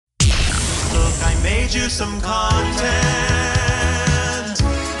Made you some content.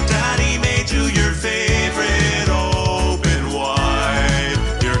 Daddy made you your favorite. Open wide.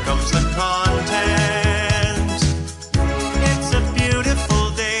 Here comes the content. It's a beautiful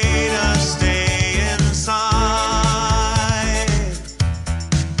day to stay inside.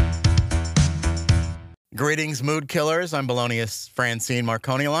 Greetings, mood killers. I'm Belonius Francine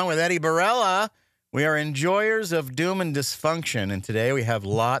Marconi, along with Eddie Barella. We are enjoyers of doom and dysfunction, and today we have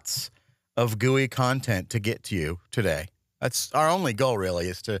lots of gooey content to get to you today. That's our only goal, really,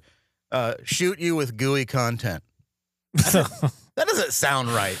 is to shoot you with gooey content. That doesn't sound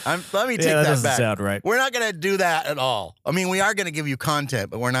right. Let me take that back. That doesn't sound right. We're not going to do that at all. I mean, we are going to give you content,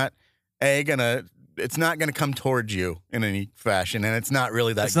 but we're not, it's not going to come towards you in any fashion, and it's not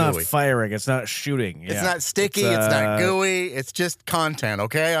really that gooey. It's not firing. It's not shooting. It's not sticky. It's not gooey. It's just content,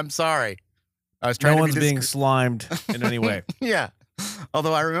 okay? I'm sorry. I was trying no to one's being slimed in any way. Yeah.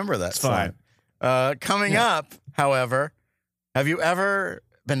 Although I remember that. It's fine. Coming up, however, have you ever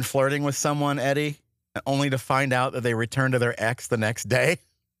been flirting with someone, Eddie, only to find out that they returned to their ex the next day?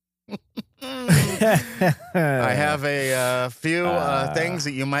 I have a few things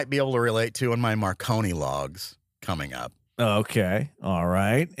that you might be able to relate to in my Marconi logs coming up. Okay. All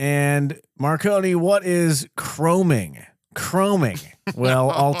right. And Marconi, what is chroming? Chroming.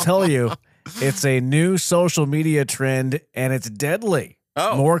 Well, I'll tell you, it's a new social media trend, and it's deadly.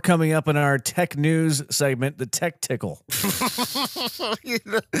 Oh. More coming up in our tech news segment, the Tech Tickle.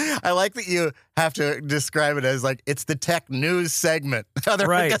 I like that you have to describe it as like it's the tech news segment.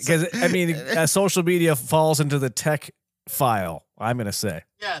 Right, because, I mean, social media falls into the tech file, I'm going to say.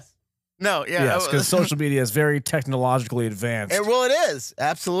 Yes. No, yeah. Yes, because social media is very technologically advanced. Well, it is.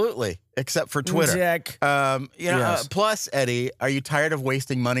 Absolutely. Except for Twitter. Jack. Yes. Plus, Eddie, are you tired of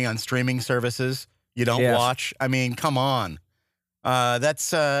wasting money on streaming services you don't watch? I mean, come on. I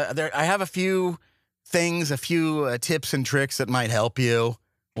have a few things, a few tips and tricks that might help you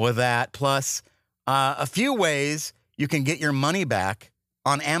with that. Plus, a few ways you can get your money back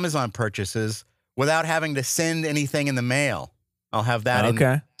on Amazon purchases without having to send anything in the mail. I'll have that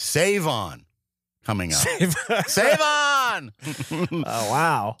in Save On coming up. Save On! Oh,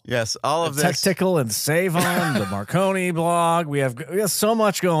 wow. Yes, all of this. Tech Tickle and Save On, the Marconi blog. We have so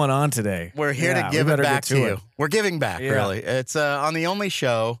much going on today. We're here to give it back to you. We're giving back, really. It's on the only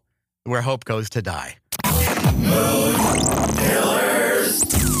show where hope goes to die. Mood Killers.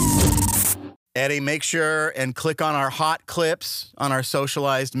 Eddie, make sure and click on our hot clips on our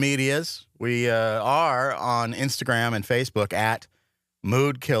socialized medias. We are on Instagram and Facebook at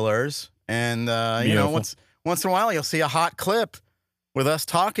Mood Killers. And, you know, once in a while you'll see a hot clip with us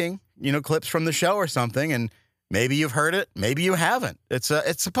talking, you know, clips from the show or something. And maybe you've heard it. Maybe you haven't. It's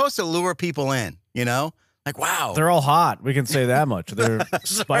supposed to lure people in, you know, like, wow. They're all hot. We can say that much. They're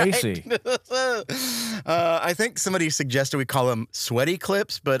spicy. I think somebody suggested we call them sweaty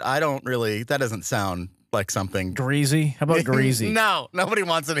clips, but I don't really, that doesn't sound like something. Greasy? How about greasy? No, nobody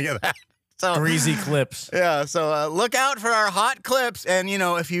wants any of that. So, greasy clips. Yeah, so look out for our hot clips. And, you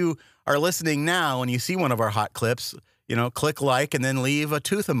know, if you are listening now and you see one of our hot clips, you know, click like and then leave a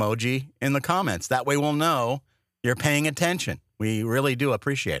tooth emoji in the comments. That way we'll know you're paying attention. We really do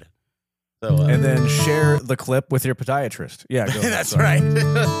appreciate it. So, and then share the clip with your podiatrist. Yeah, go ahead. That's right.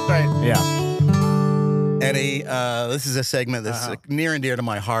 That's right. Yeah. Eddie, this is a segment that's near and dear to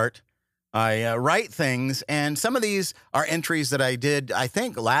my heart. I write things, and some of these are entries that I did, I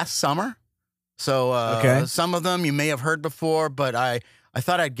think, last summer. So some of them you may have heard before, but I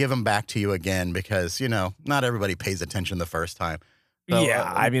thought I'd give them back to you again because, you know, not everybody pays attention the first time. So, yeah,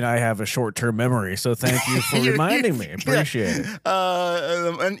 I mean, I have a short-term memory, so thank you for reminding me. Appreciate it.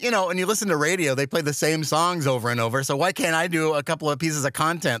 And, you know, when you listen to radio, they play the same songs over and over, so why can't I do a couple of pieces of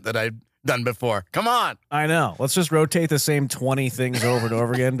content that I've done before? Come on. I know. Let's just rotate the same 20 things over and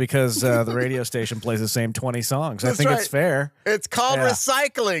over again because the radio station plays the same 20 songs. I think it's fair. It's called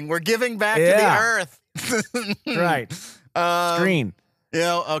recycling. We're giving back to the earth. Right. Screen. You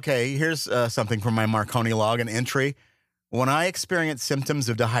know, okay, here's something from my Marconi log, an entry. When I experience symptoms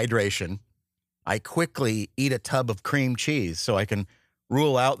of dehydration, I quickly eat a tub of cream cheese so I can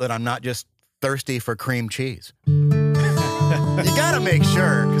rule out that I'm not just thirsty for cream cheese. You got to make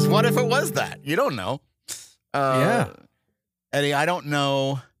sure, because what if it was that? You don't know. Eddie, I don't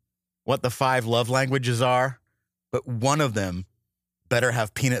know what the 5 love languages are, but one of them better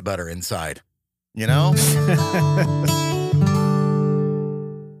have peanut butter inside. You know?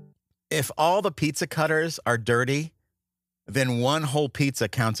 If all the pizza cutters are dirty, then one whole pizza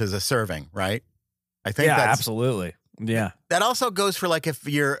counts as a serving, right? I think that's absolutely. Yeah. That also goes for like if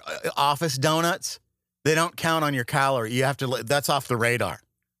your office donuts, they don't count on your calorie. You have to, that's off the radar.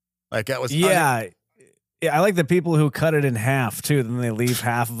 Like that was Yeah. Yeah, I like the people who cut it in half too. Then they leave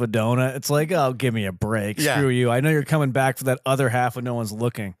half of a donut. It's like, oh, give me a break. Yeah. Screw you. I know you're coming back for that other half when no one's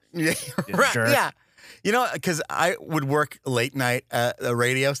looking. Yeah, You right. jerk. Yeah. You know, because I would work late night at the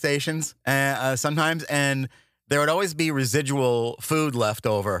radio stations sometimes, and there would always be residual food left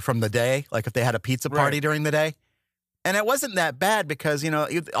over from the day, like if they had a pizza party Right. during the day. And it wasn't that bad because,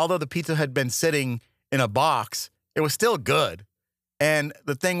 although the pizza had been sitting in a box, it was still good. And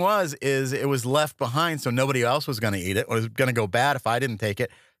the thing is it was left behind, so nobody else was going to eat it. It was going to go bad if I didn't take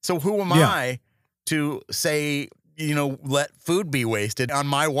it. So who am I to say, let food be wasted on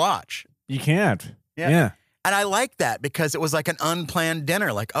my watch? You can't. Yeah. Yeah. And I like that because it was like an unplanned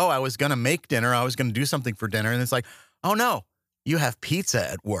dinner. Like, oh, I was going to make dinner. I was going to do something for dinner. And it's like, oh, no, you have pizza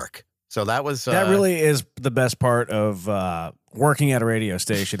at work. So that was... That really is the best part of working at a radio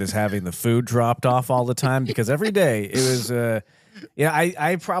station is having the food dropped off all the time because every day it was...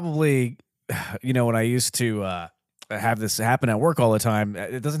 I probably, when I used to have this happen at work all the time,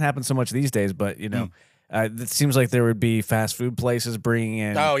 it doesn't happen so much these days, but, it seems like there would be fast food places bringing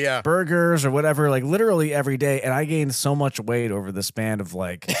in burgers or whatever, like literally every day. And I gained so much weight over the span of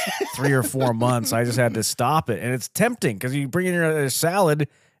like 3 or 4 months. I just had to stop it. And it's tempting because you bring in your salad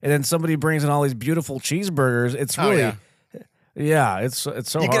and then somebody brings in all these beautiful cheeseburgers. It's really, it's so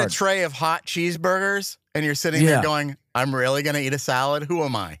you hard. get a tray of hot cheeseburgers and you're sitting there going, I'm really going to eat a salad? Who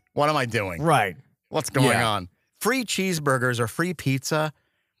am I? What am I doing? Right. What's going on? Free cheeseburgers or free pizza.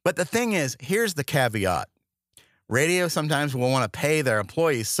 But the thing is, here's the caveat. Radio sometimes will want to pay their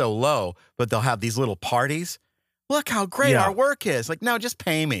employees so low, but they'll have these little parties. Look how great our work is. Like, no, just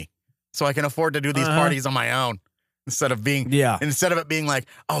pay me so I can afford to do these parties on my own instead of it being like,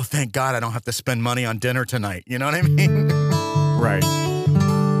 oh, thank God I don't have to spend money on dinner tonight. You know what I mean? Right.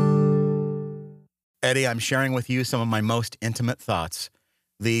 Eddie, I'm sharing with you some of my most intimate thoughts.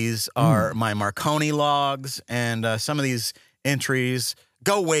 These are my Marconi logs, and some of these entries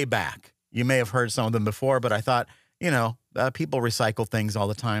go way back. You may have heard some of them before, but I thought, people recycle things all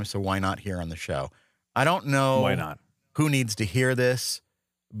the time, so why not here on the show? I don't know Why not? who needs to hear this,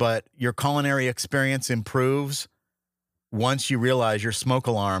 but your culinary experience improves once you realize your smoke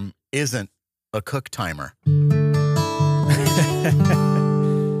alarm isn't a cook timer.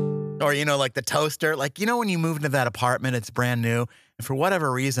 Or, like the toaster. Like, when you move into that apartment, it's brand new, and for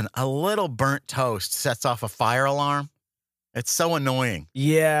whatever reason, a little burnt toast sets off a fire alarm. It's so annoying.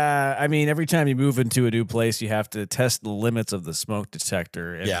 Yeah, I mean, every time you move into a new place, you have to test the limits of the smoke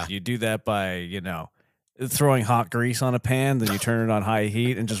detector. And you do that by, throwing hot grease on a pan, then you turn it on high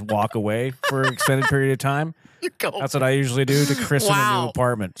heat and just walk away for an extended period of time. That's what I usually do to christen a new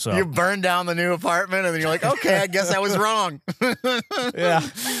apartment. So you burn down the new apartment, and then you're like, okay, I guess I was wrong.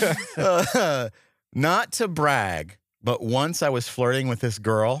 Not to brag, but once I was flirting with this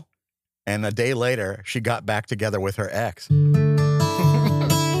girl, and a day later, she got back together with her ex.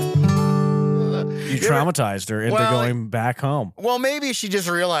 You traumatized her into going back home. Well, maybe she just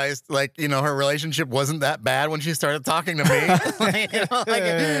realized, her relationship wasn't that bad when she started talking to me.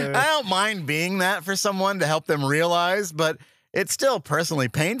 I don't mind being that for someone to help them realize, but it's still personally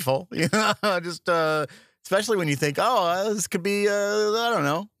painful. Just especially when you think, oh, this could be, I don't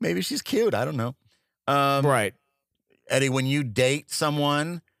know, maybe she's cute. I don't know. Right. Eddie, when you date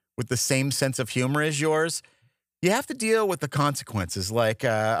someone with the same sense of humor as yours, you have to deal with the consequences. Like,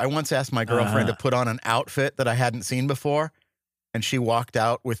 I once asked my girlfriend to put on an outfit that I hadn't seen before, and she walked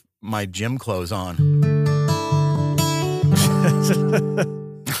out with my gym clothes on.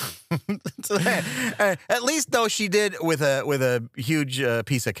 At least, though, she did with a huge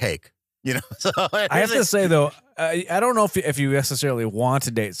piece of cake. So I have to say, though, I don't know if you necessarily want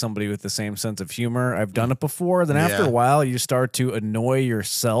to date somebody with the same sense of humor. I've done it before. Then after a while, you start to annoy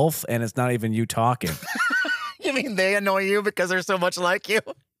yourself, and it's not even you talking. You mean they annoy you because they're so much like you?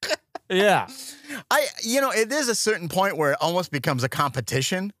 Yeah. It is a certain point where it almost becomes a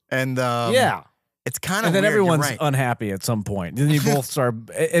competition. And it's kind of and then weird. Everyone's You're right. unhappy at some point. Then you both start,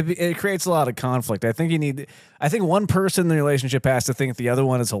 it creates a lot of conflict. I think one person in the relationship has to think the other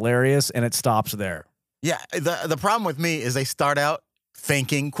one is hilarious, and it stops there. Yeah. The problem with me is they start out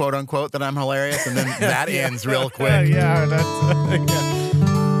thinking, quote unquote, that I'm hilarious, and then that ends real quick.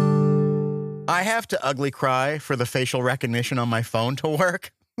 I have to ugly cry for the facial recognition on my phone to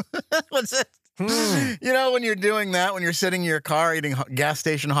work. What's it? When you're doing that, when you're sitting in your car eating gas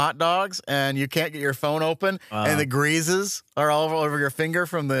station hot dogs and you can't get your phone open and the greases are all over your finger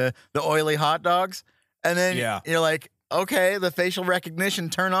from the oily hot dogs. And then you're like, okay, the facial recognition,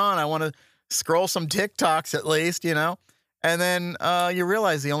 turn on. I want to scroll some TikToks at least, And then you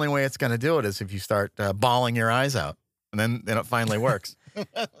realize the only way it's going to do it is if you start bawling your eyes out. And then it finally works.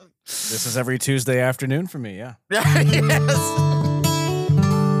 This is every Tuesday afternoon for me, yeah. Yes.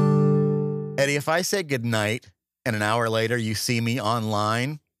 Eddie, if I say goodnight and an hour later you see me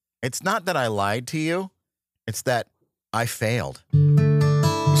online, it's not that I lied to you. It's that I failed. You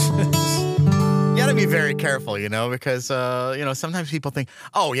got to be very careful, because, sometimes people think,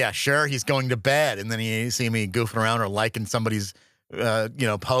 oh, yeah, sure, he's going to bed. And then you see me goofing around or liking somebody's,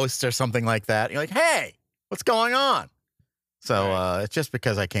 posts or something like that. You're like, hey, what's going on? So it's just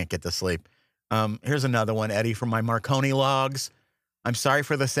because I can't get to sleep. Here's another one, Eddie, from my Marconi logs. I'm sorry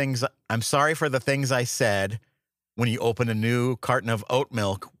for the things I said when you opened a new carton of oat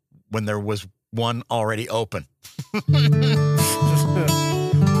milk when there was one already open.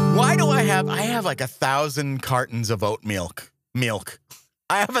 Why do I have like 1,000 cartons of oat milk?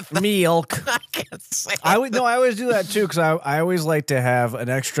 I have milk. I can't say. I always do that too because I always like to have an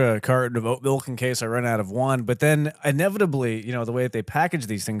extra carton of oat milk in case I run out of one. But then inevitably, the way that they package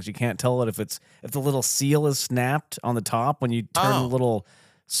these things, you can't tell it if the little seal is snapped on the top when you turn the little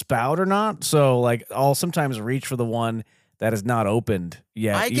spout or not. So like I'll sometimes reach for the one that is not opened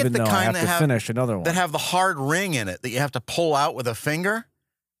yet, I get even the though kind I have to finish another one that have the hard ring in it that you have to pull out with a finger,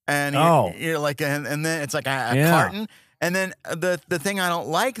 and you're like, and then it's like a carton. And then the thing I don't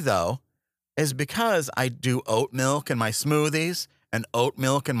like, though, is because I do oat milk in my smoothies and oat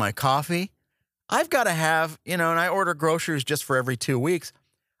milk in my coffee, I've got to have, and I order groceries just for every 2 weeks.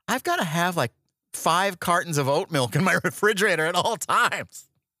 I've got to have like 5 cartons of oat milk in my refrigerator at all times.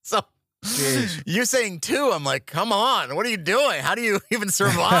 So you saying 2, I'm like, come on, what are you doing? How do you even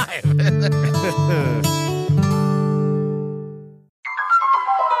survive?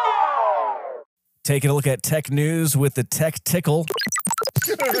 Taking a look at tech news with the Tech Tickle.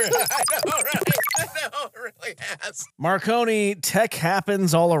 I know, right? I know, it really has. Marconi, tech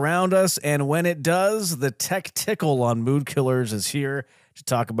happens all around us, and when it does, the Tech Tickle on Mood Killers is here to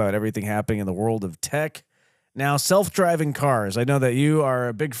talk about everything happening in the world of tech. Now, self-driving cars. I know that you are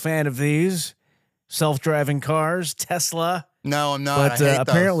a big fan of these. Self-driving cars, Tesla. No, I'm not. But I hate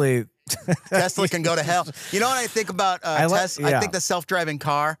apparently... Tesla can go to hell. You know what I think about Tesla? Yeah. I think the self-driving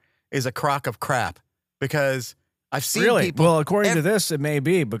car is a crock of crap because I've seen people. Well, according to this, it may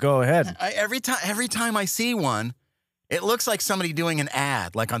be, but go ahead. Every time I see one, it looks like somebody doing an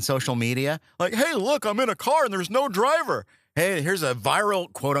ad, like on social media. Like, hey, look, I'm in a car and there's no driver. Hey, here's a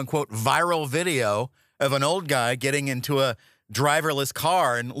viral, quote unquote, viral video of an old guy getting into a driverless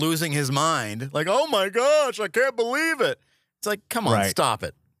car and losing his mind. Like, oh my gosh, I can't believe it. It's like, come on, stop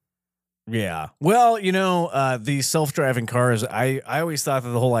it. Yeah. Well, these self-driving cars, I always thought that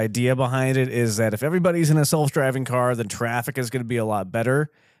the whole idea behind it is that if everybody's in a self-driving car, then traffic is going to be a lot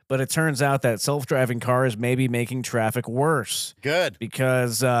better. But it turns out that self-driving cars may be making traffic worse. Good.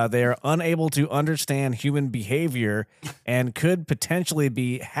 Because they are unable to understand human behavior and could potentially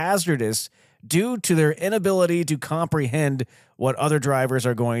be hazardous due to their inability to comprehend what other drivers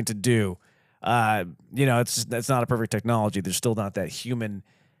are going to do. It's not a perfect technology. There's still not that human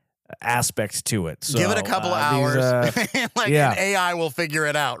aspect to it. So, give it a couple of hours. An AI will figure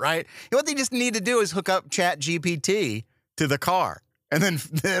it out, right? What they just need to do is hook up Chat GPT to the car, and then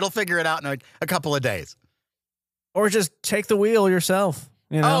it'll figure it out in a couple of days. Or just take the wheel yourself.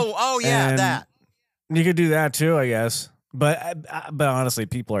 That. You could do that too, I guess. But honestly,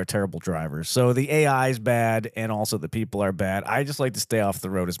 people are terrible drivers. So the AI is bad, and also the people are bad. I just like to stay off the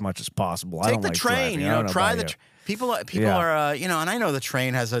road as much as possible. I don't like train. Driving. Try the people are and I know the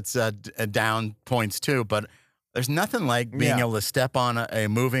train has its down points too. But there's nothing like being able to step on a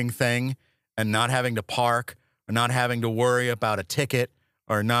moving thing and not having to park, or not having to worry about a ticket,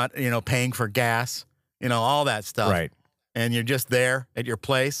 or not paying for gas. All that stuff. Right. And you're just there at your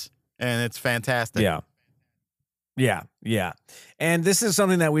place, and it's fantastic. Yeah. Yeah. And this is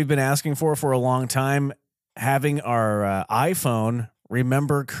something that we've been asking for a long time, having our iPhone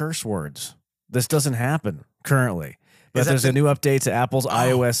remember curse words. This doesn't happen currently. But there's a new update to Apple's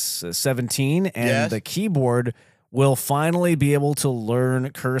iOS 17, and the keyboard will finally be able to learn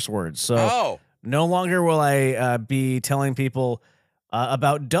curse words. So no longer will I be telling people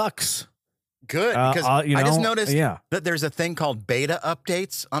about ducks. Good, because I just noticed that there's a thing called beta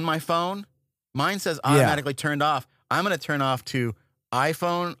updates on my phone. Mine says automatically turned off. I'm going to turn off to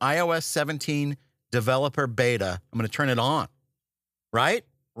iOS 17 developer beta. I'm going to turn it on. Right?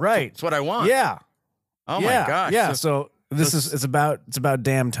 Right. That's what I want. Yeah. Oh my gosh. Yeah. So it's about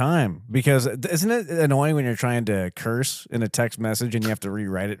damn time, because isn't it annoying when you're trying to curse in a text message and you have to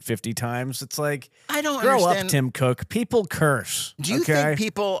rewrite it 50 times? It's like, I don't grow understand. up, Tim Cook. People curse. Do you think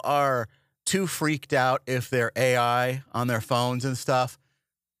people are too freaked out if their AI on their phones and stuff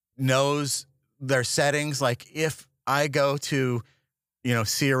knows their settings? Like if I go to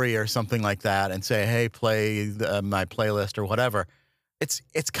Siri or something like that and say, hey, play my playlist or whatever.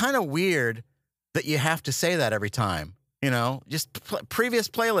 It's kind of weird that you have to say that every time, just previous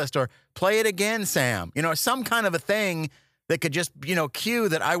playlist or play it again, Sam, some kind of a thing that could just, cue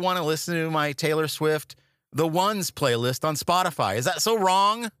that I want to listen to my Taylor Swift, The Ones playlist on Spotify. Is that so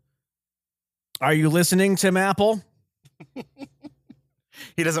wrong? Are you listening, Tim Apple?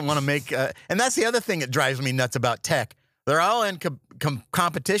 He doesn't want to make, and that's the other thing that drives me nuts about tech. They're all in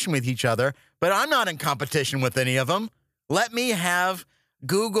competition with each other, but I'm not in competition with any of them. Let me have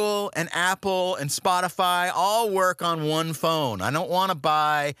Google and Apple and Spotify all work on one phone. I don't want to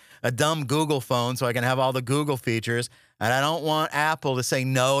buy a dumb Google phone so I can have all the Google features, and I don't want Apple to say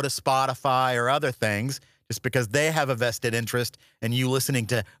no to Spotify or other things just because they have a vested interest in you listening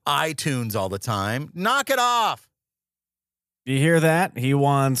to iTunes all the time. Knock it off. You hear that? He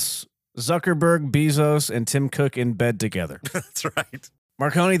wants Zuckerberg, Bezos, and Tim Cook in bed together. That's right.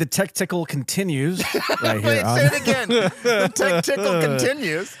 Marconi, the Tech Tickle continues. Right here. Wait, say it again. The Tech Tickle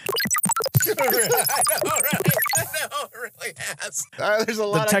continues. I know, right? I know, it really has. There's a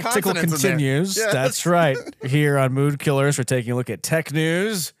lot the of Tech Tickle continues. Yes. That's right. Here on Mood Killers, we're taking a look at tech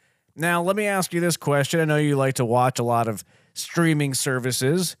news. Now, let me ask you this question. I know you like to watch a lot of streaming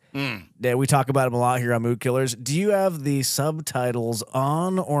services. That we talk about them a lot here on Mood Killers. Do you have the subtitles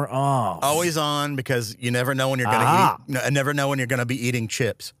on or off? Always on, because you never know when you're going to eat. I never know when you're going to be eating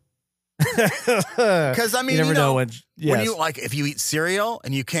chips. Because I mean, you never know when. Yes. When you if you eat cereal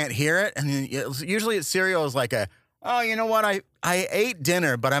and you can't hear it, and usually cereal is like you know what, I ate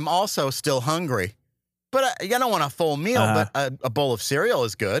dinner, but I'm also still hungry. But I don't want a full meal, but a bowl of cereal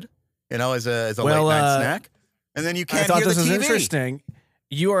is good. As a late night snack. And then you can't hear the TV. I thought this was interesting.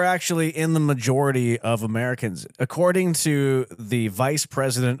 You are actually in the majority of Americans. According to the vice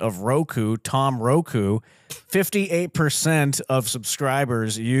president of Roku, Tom Roku, 58% of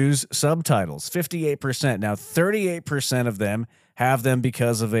subscribers use subtitles. 58%. Now, 38% of them have them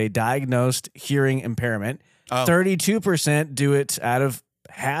because of a diagnosed hearing impairment. 32% do it out of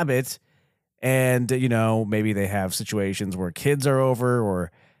habit. And, maybe they have situations where kids are over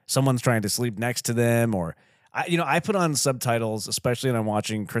or someone's trying to sleep next to them, or I put on subtitles, especially when I'm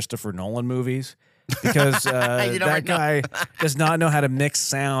watching Christopher Nolan movies, because that guy does not know how to mix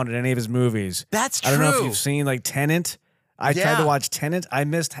sound in any of his movies. That's true. I don't know if you've seen Tenet. I tried to watch Tenet. I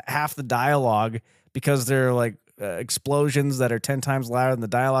missed half the dialogue because they're explosions that are 10 times louder than the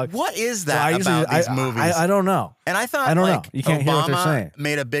dialogue. What is that about these movies? I don't know. And I thought, I don't know. You can't hear what they're Obama saying.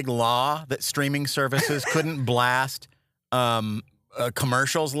 Made a big law that streaming services couldn't blast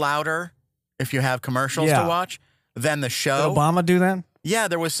commercials louder if you have commercials to watch than the show. Did Obama do that? Yeah,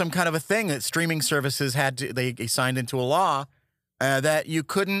 there was some kind of a thing that streaming services they signed into a law that you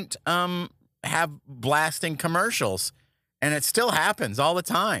couldn't have blasting commercials, and it still happens all the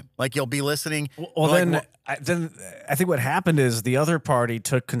time. You'll be listening. Well, then I think what happened is the other party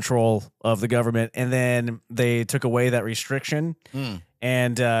took control of the government, and then they took away that restriction.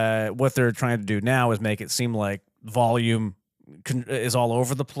 And what they're trying to do now is make it seem like volume is all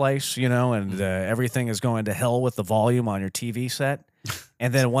over the place, and everything is going to hell with the volume on your TV set.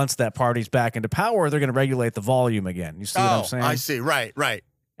 And then once that party's back into power, they're going to regulate the volume again. You see what I'm saying? I see. Right.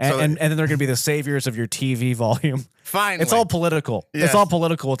 And then they're going to be the saviors of your TV volume. Finally. It's all political. Yes. It's all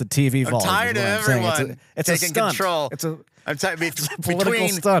political with the TV volume. I'm tired of everyone taking control. I'm political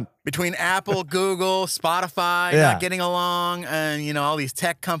stunt. Between Apple, Google, Spotify not getting along, and all these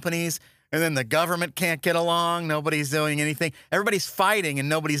tech companies. And then the government can't get along. Nobody's doing anything. Everybody's fighting, and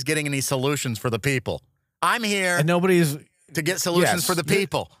nobody's getting any solutions for the people. I'm here and nobody's to get solutions for the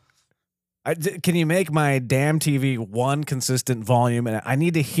people. Can you make my damn TV one consistent volume? And I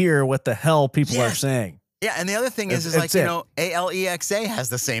need to hear what the hell people are saying. Yeah, and the other thing is Alexa has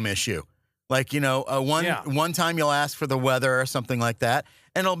the same issue. One time you'll ask for the weather or something like that,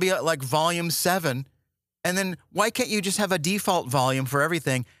 and it'll be volume 7. And then why can't you just have a default volume for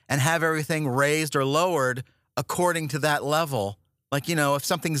everything and have everything raised or lowered according to that level? If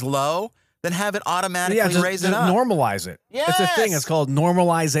something's low, then have it automatically raise it up. Normalize it. Yes. It's a thing. It's called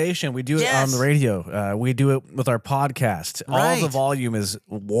normalization. We do it on the radio. We do it with our podcast. Right. All the volume is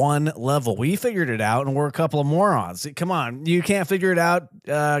one level. We figured it out, and we're a couple of morons. Come on. You can't figure it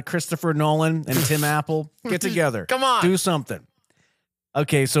out, Christopher Nolan and Tim Apple. Get together. Come on. Do something.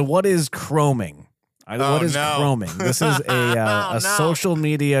 Okay, so what is chroming? What is chroming? This is a social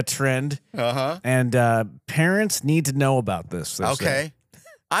media trend, and parents need to know about this. Okay.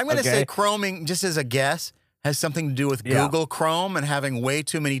 I'm going to say chroming, just as a guess, has something to do with Google Chrome and having way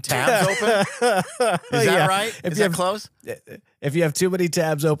too many tabs open? Is that right? Is that close? If you have too many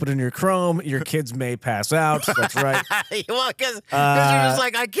tabs open in your Chrome, your kids may pass out. That's right. Well, because you're just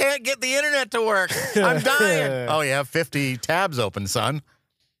like, I can't get the internet to work. I'm dying. Oh, you have 50 tabs open, son.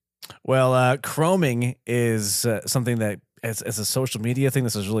 Well, Chroming is something that it's a social media thing.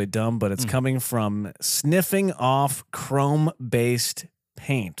 This is really dumb, but it's coming from sniffing off Chrome-based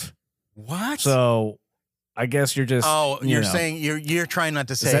paint. What? So I guess you're just you're saying you're trying not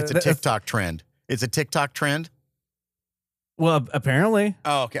to say it's a TikTok trend. It's a TikTok trend. Well, apparently.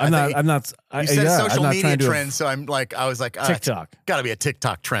 Oh, okay. I'm not. You said social media trend, so I was like, TikTok. Got to be a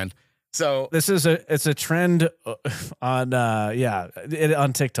TikTok trend. So it's a trend on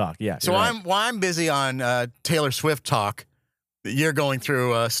on TikTok. Yeah. So I'm busy on Taylor Swift talk. You're going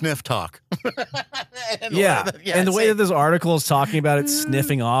through sniff talk. And the way that this article is talking about it,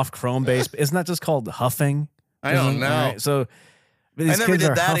 sniffing off Chrome-based, isn't that just called huffing? I don't know. Right, so I never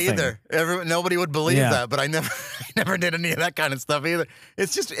did that either. Nobody would believe that, but I never did any of that kind of stuff either.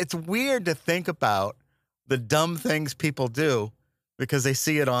 It's weird to think about the dumb things people do because they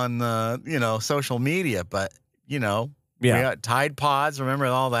see it on social media. But we got Tide Pods. Remember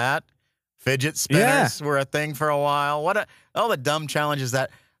all that? Fidget spinners were a thing for a while. All the dumb challenges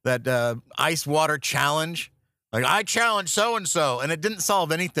that ice water challenge. Like, I challenge so and so, and it didn't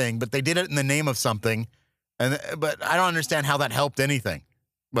solve anything, but they did it in the name of something. But I don't understand how that helped anything.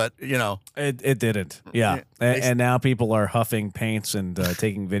 But it didn't. Yeah, and now people are huffing paints and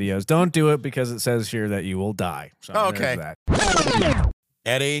taking videos. Don't do it because it says here that you will die. So okay, that.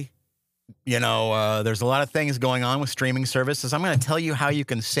 Eddie. There's a lot of things going on with streaming services. I'm going to tell you how you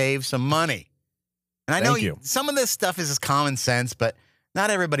can save some money. And I know some of this stuff is just common sense, but not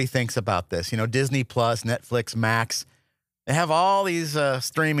everybody thinks about this. Disney Plus, Netflix, Max, they have all these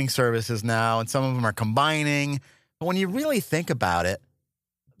streaming services now, and some of them are combining. But when you really think about it,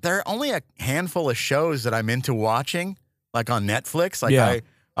 there are only a handful of shows that I'm into watching, like on Netflix. Like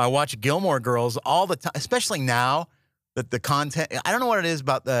I watch Gilmore Girls all the time, especially now. That the content, I don't know what it is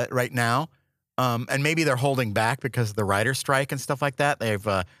about that right now, and maybe they're holding back because of the writer's strike and stuff like that.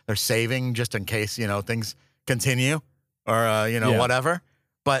 They're saving just in case things continue or whatever.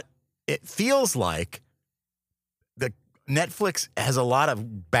 But it feels like the Netflix has a lot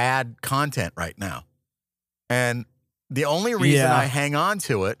of bad content right now, and the only reason I hang on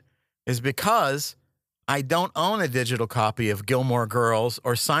to it is because I don't own a digital copy of Gilmore Girls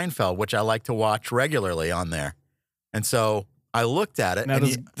or Seinfeld, which I like to watch regularly on there. And so I looked at it. Now,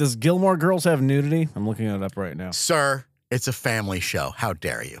 does Gilmore Girls have nudity? I'm looking it up right now. Sir, it's a family show. How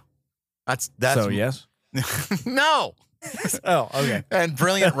dare you? That's so yes? No. Oh, okay. And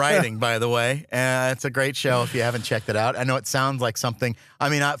brilliant writing, by the way. It's a great show if you haven't checked it out. I know it sounds like something. I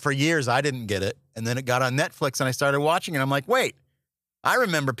mean, for years I didn't get it. And then it got on Netflix and I started watching it. I'm like, wait, I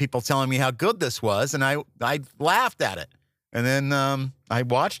remember people telling me how good this was. And I laughed at it. And then I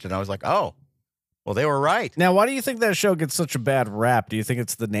watched it. And I was like, oh. Well, they were right. Now, why do you think that show gets such a bad rap? Do you think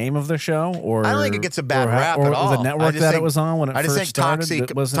it's the name of the show, or I don't think it gets a bad rap at all. Or the network that it was on when it first started?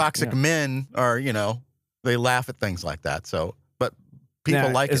 Toxic men are, they laugh at things like that. So, but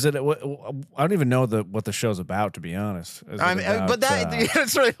people like it. I don't even know what the show's about, to be honest.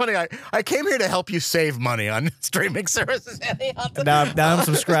 It's really funny. I came here to help you save money on streaming services. Now I'm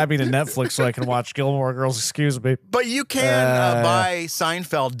subscribing to Netflix so I can watch Gilmore Girls. Excuse me. But you can buy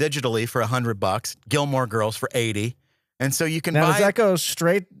Seinfeld digitally for $100, Gilmore Girls for $80, and so you can buy. Does that go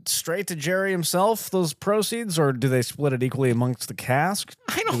straight to Jerry himself? Those proceeds, or do they split it equally amongst the cast?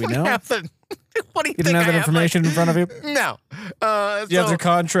 I don't have the. What do you think? You don't have that information in front of you? No. You have their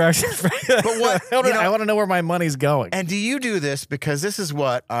contract. But what? I want to know where my money's going. And do you do this because this is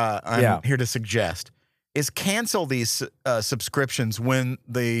what I'm here to suggest: is cancel these subscriptions when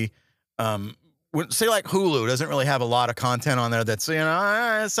say like Hulu doesn't really have a lot of content on there. That's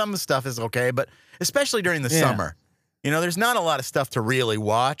some stuff is okay, but especially during the summer, there's not a lot of stuff to really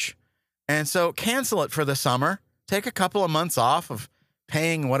watch, and so cancel it for the summer. Take a couple of months off of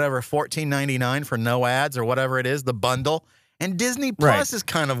paying whatever $14.99 for no ads or whatever it is, the bundle. And Disney Plus is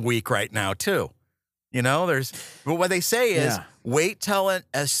kind of weak right now too. But what they say is wait till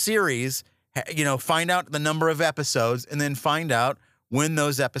a series, find out the number of episodes and then find out when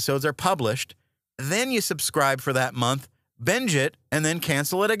those episodes are published. Then you subscribe for that month, binge it, and then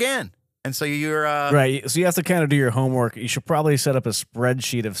cancel it again. And so you're right. So you have to kind of do your homework. You should probably set up a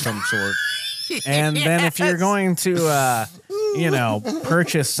spreadsheet of some sort. And then if you're going to,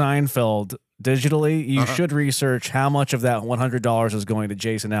 purchase Seinfeld digitally, you should research how much of that $100 is going to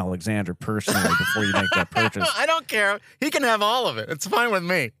Jason Alexander personally before you make that purchase. I don't care. He can have all of it. It's fine with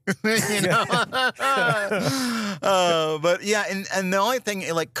me. You know? But yeah, and the only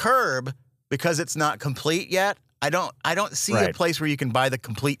thing like Curb, because it's not complete yet, I don't see a place where you can buy the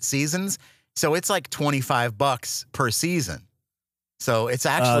complete seasons. So it's like $25 per season. So it's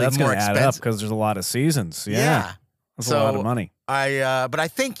actually that's more gonna add up expensive because there's a lot of seasons. Yeah. That's a lot of money. But I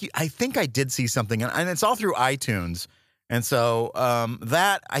think I did see something, and it's all through iTunes, and so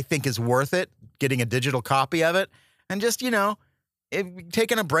that I think is worth it. Getting a digital copy of it, and just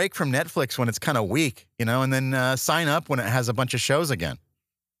taking a break from Netflix when it's kind of weak, and then sign up when it has a bunch of shows again.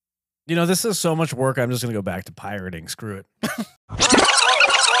 This is so much work. I'm just gonna go back to pirating. Screw it.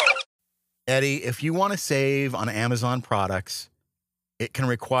 Eddie, if you want to save on Amazon products, it can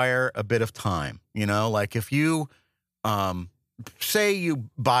require a bit of time. Like if you say you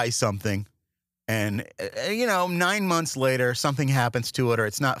buy something and 9 months later something happens to it or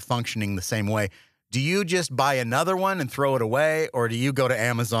it's not functioning the same way, do you just buy another one and throw it away, or do you go to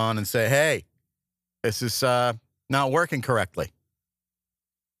Amazon and say, hey, this is not working correctly?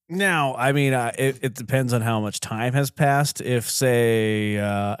 Now, I mean, it depends on how much time has passed. If, say,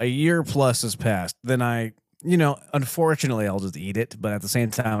 a year plus has passed, then unfortunately, I'll just eat it. But at the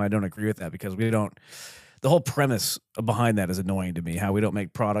same time, I don't agree with that because the whole premise behind that is annoying to me, how we don't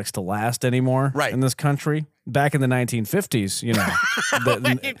make products to last anymore in this country. Back in the 1950s,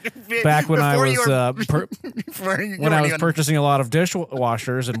 back when I was purchasing a lot of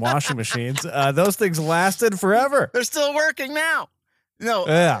dishwashers and washing machines, those things lasted forever. They're still working now. No,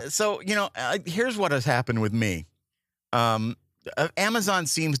 yeah. So, here's what has happened with me. Amazon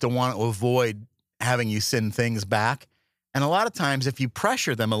seems to want to avoid having you send things back. And a lot of times, if you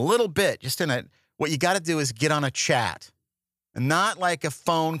pressure them a little bit, what you got to do is get on a chat, and not like a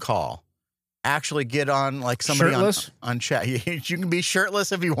phone call. Actually get on like somebody on chat. You can be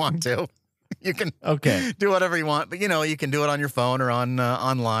shirtless if you want to. You can do whatever you want, but you can do it on your phone or on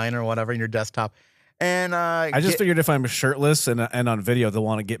online or whatever in your desktop. And I just figured if I'm shirtless and on video, they'll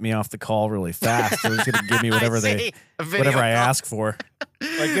want to get me off the call really fast. They're just going to give me whatever I ask for.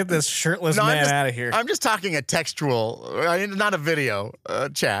 Like, get this shirtless man out of here. I'm just talking a textual, not a video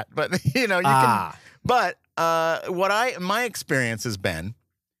chat, but you can. But my experience has been,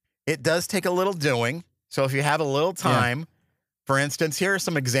 it does take a little doing. So if you have a little time, for instance, here are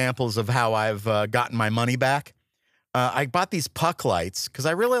some examples of how I've gotten my money back. I bought these puck lights because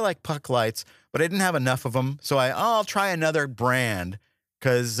I really like puck lights, but I didn't have enough of them. So I'll try another brand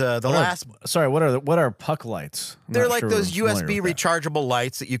because what are puck lights? They're like those USB rechargeable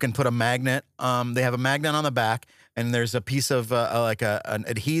lights that you can put a magnet. They have a magnet on the back, and there's a piece of an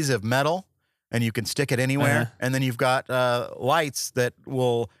adhesive metal, and you can stick it anywhere. And then you've got lights that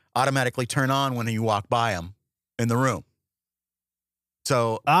will automatically turn on when you walk by them in the room.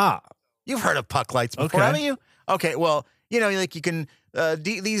 So you've heard of puck lights before, haven't you? Okay, well, like you can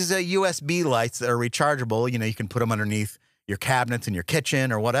these USB lights that are rechargeable. You can put them underneath your cabinets in your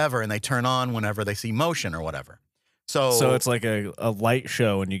kitchen or whatever, and they turn on whenever they see motion or whatever. So it's like a light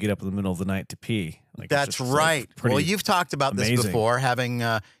show, and you get up in the middle of the night to pee. Like, that's right. Well, you've talked about this before. Having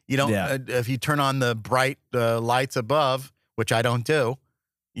if you turn on the bright lights above, which I don't do.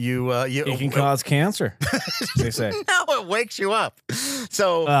 You can cause cancer, they say. No, it wakes you up.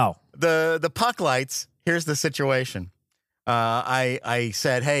 So the puck lights, here's the situation. I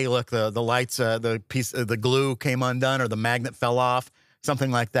said, hey, look, the lights, the piece of the glue came undone or the magnet fell off,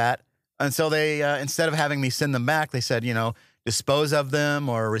 something like that. And so they, instead of having me send them back, they said, dispose of them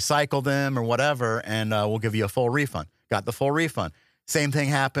or recycle them or whatever, and we'll give you a full refund. Got the full refund. Same thing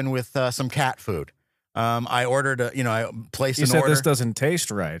happened with some cat food. I ordered I placed an order. You said this doesn't taste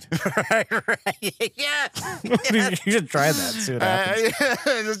right. right. Yeah. You should try that. See what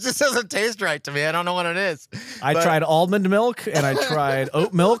happens. It just doesn't taste right to me. I don't know what it is. I tried almond milk and I tried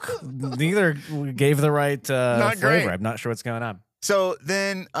oat milk. Neither gave the right flavor. Great. I'm not sure what's going on. So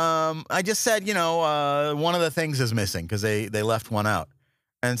then I just said, one of the things is missing because they left one out.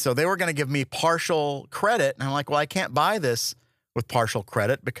 And so they were going to give me partial credit. And I'm like, well, I can't buy this with partial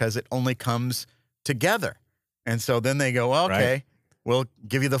credit because it only comes together. And so then they go, okay, we'll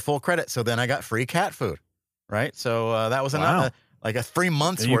give you the full credit. So then I got free cat food, right? So that was like a 3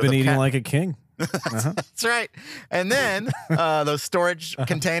 months worth of You've been eating like a king. That's right. And then those storage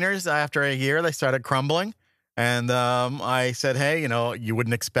containers, after a year, they started crumbling. And I said, hey, you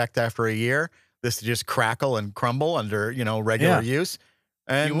wouldn't expect after a year this to just crackle and crumble under, regular use.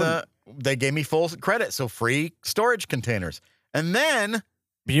 And they gave me full credit. So free storage containers. And then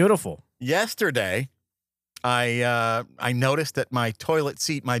beautiful. Yesterday, I noticed that my toilet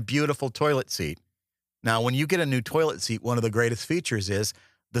seat, my beautiful toilet seat. Now, when you get a new toilet seat, one of the greatest features is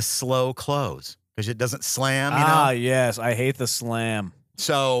the slow close because it doesn't slam. You know? Ah, yes, I hate the slam.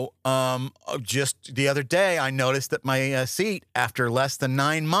 So, just the other day, I noticed that my seat, after less than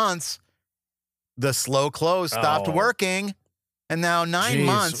 9 months, the slow close stopped working. And now 9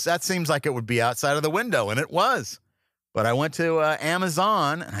 months, that seems like it would be outside of the window, and it was. But I went to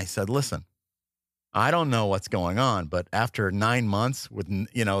Amazon, and I said, listen, I don't know what's going on, but after 9 months, with,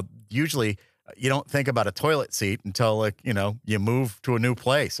 you know, usually you don't think about a toilet seat until, like, you know, you move to a new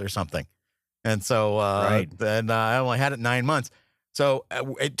place or something. And so then I only had it 9 months. So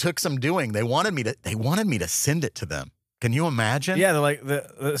it took some doing. They wanted me to send it to them. Can you imagine? Yeah, they're like,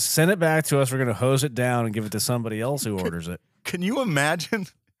 send it back to us. We're going to hose it down and give it to somebody else who orders it. Can you imagine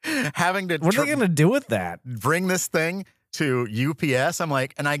having to? What are they going to do with that? Bring this thing to UPS? I'm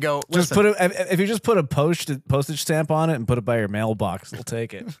like, and I go, just put it. If you just put a postage stamp on it and put it by your mailbox, they'll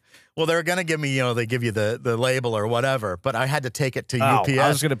take it. Well, they're going to give me, you know, they give you the label or whatever, but I had to take it to UPS. I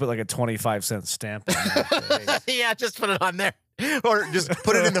was going to put like a 25-cent stamp on it. Yeah, just put it on there. Or just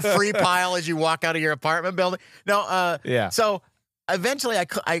put it in the free pile as you walk out of your apartment building. No, yeah. So eventually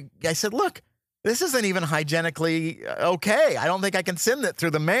I said, look, this isn't even hygienically okay. I don't think I can send it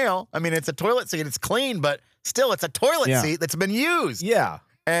through the mail. I mean, it's a toilet seat. It's clean, but still, it's a toilet seat that's been used. Yeah.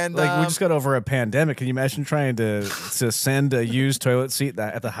 And like we just got over a pandemic. Can you imagine trying to send a used toilet seat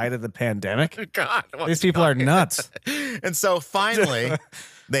at the height of the pandemic? God, these people are nuts. And so finally,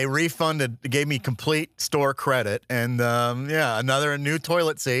 they gave me complete store credit, and another new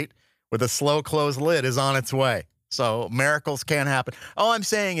toilet seat with a slow close lid is on its way. So miracles can happen. All I'm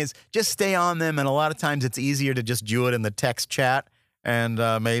saying is just stay on them, and a lot of times it's easier to just do it in the text chat. And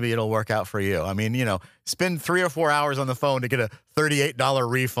maybe it'll work out for you. I mean, you know, spend 3 or 4 hours on the phone to get a $38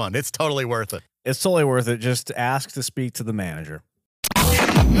 refund. It's totally worth it. It's totally worth it. Just ask to speak to the manager.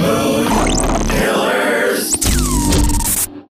 Mood Killers.